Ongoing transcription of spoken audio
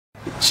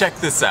Check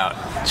this out.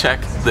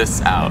 Check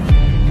this out.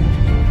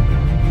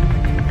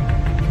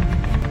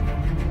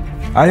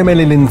 I am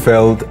Menny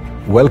Lindenfeld.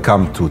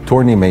 Welcome to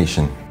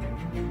Tornimation.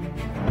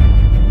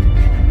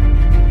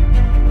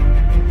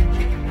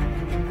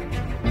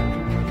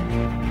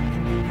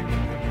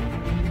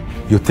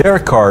 You tear a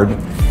card,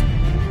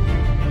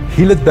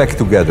 heel it back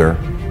together,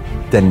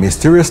 then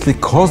mysteriously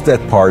cause that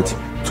part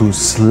to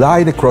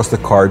slide across the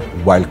card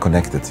while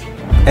connected,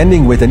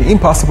 ending with an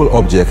impossible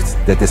object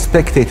that the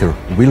spectator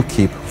will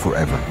keep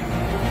forever.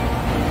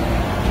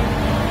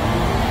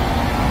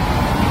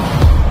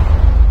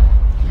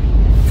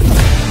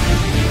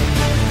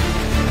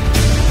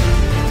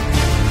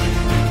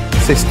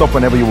 Say stop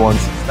whenever you want.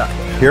 Stop.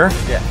 Here?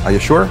 Yeah. Are you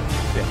sure?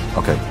 Yeah.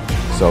 Okay.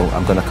 So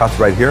I'm gonna cut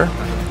right here.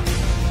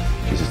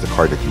 This is the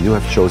card that you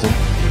have chosen.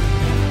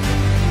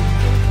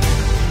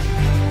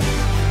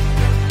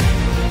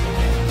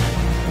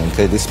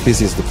 Okay, this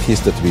piece is the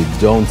piece that we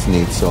don't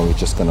need, so we're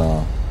just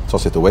gonna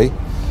toss it away.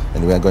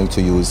 And we are going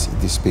to use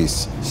this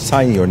piece.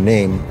 Sign your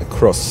name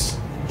across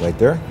right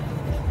there.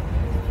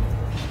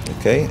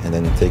 Okay, and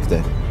then take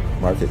the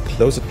marker,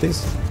 close it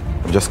please.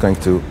 I'm just going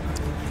to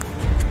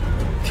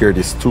tear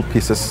these two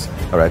pieces.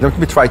 All right, let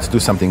me try to do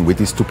something with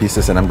these two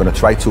pieces, and I'm gonna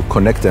try to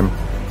connect them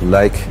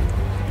like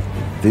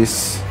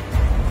this.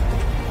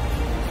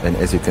 And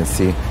as you can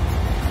see,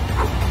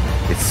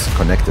 it's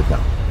connected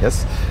now.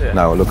 Yes? Yeah.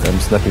 Now look, I'm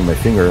snapping my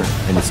finger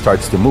and it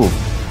starts to move.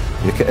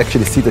 You can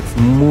actually see that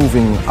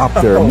moving up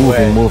there,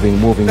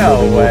 moving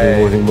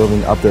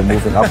up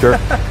there,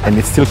 and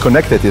it's still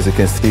connected. As you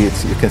can see,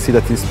 you can see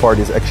that this part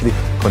is actually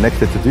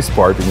connected to this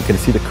part, and you can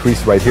see the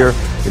crease right here,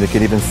 and you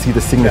can even see the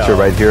signature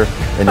right here,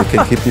 and you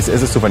can keep this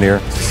as a souvenir.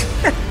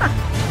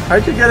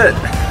 How'd you get it?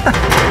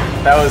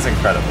 That was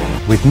incredible.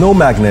 With no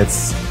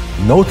magnets,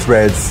 no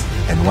threads,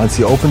 and once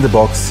you open the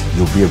box,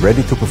 you'll be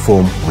ready to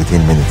perform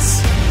within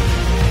minutes.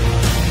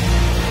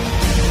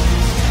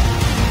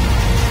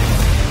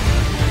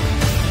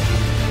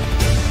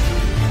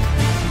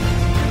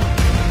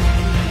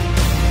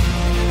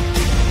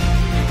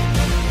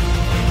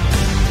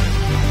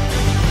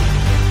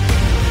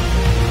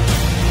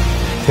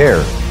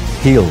 Tear,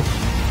 heal,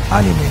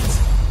 animate,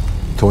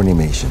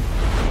 Tornimation.